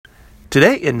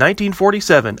Today in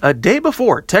 1947, a day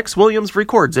before Tex Williams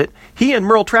records it, he and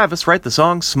Merle Travis write the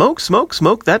song Smoke, Smoke,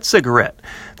 Smoke That Cigarette.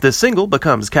 The single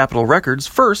becomes Capitol Records'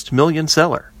 first million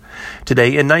seller. Today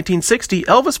in 1960,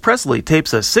 Elvis Presley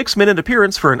tapes a 6-minute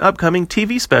appearance for an upcoming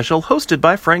TV special hosted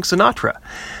by Frank Sinatra.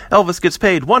 Elvis gets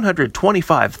paid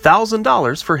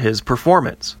 $125,000 for his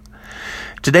performance.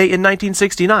 Today in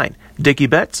 1969, Dickie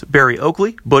Betts, Barry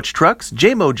Oakley, Butch Trucks,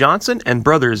 J-Mo Johnson, and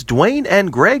brothers Dwayne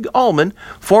and Greg Allman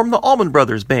form the Allman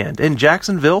Brothers Band in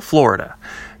Jacksonville, Florida.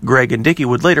 Greg and Dickie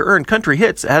would later earn country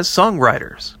hits as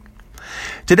songwriters.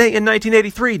 Today in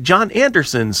 1983, John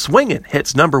Anderson's Swingin'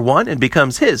 hits number 1 and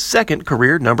becomes his second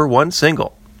career number 1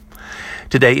 single.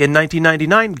 Today in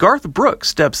 1999, Garth Brooks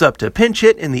steps up to pinch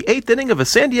hit in the 8th inning of a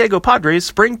San Diego Padres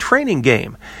spring training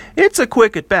game. It's a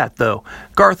quick at-bat, though.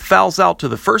 Garth fouls out to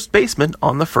the first baseman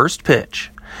on the first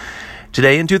pitch.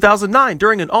 Today in 2009,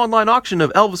 during an online auction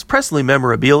of Elvis Presley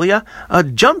memorabilia, a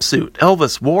jumpsuit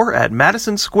Elvis wore at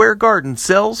Madison Square Garden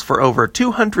sells for over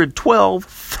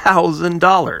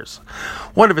 $212,000.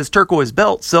 One of his turquoise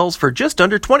belts sells for just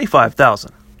under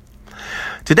 $25,000.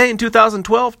 Today in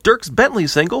 2012, Dierks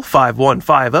Bentley's single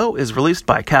 5150 is released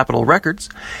by Capitol Records.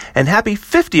 And happy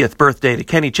 50th birthday to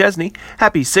Kenny Chesney,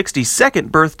 happy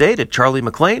 62nd birthday to Charlie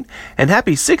McClain, and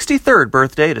happy 63rd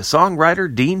birthday to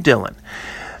songwriter Dean Dillon.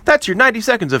 That's your 90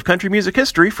 seconds of country music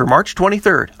history for March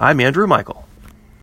 23rd. I'm Andrew Michael.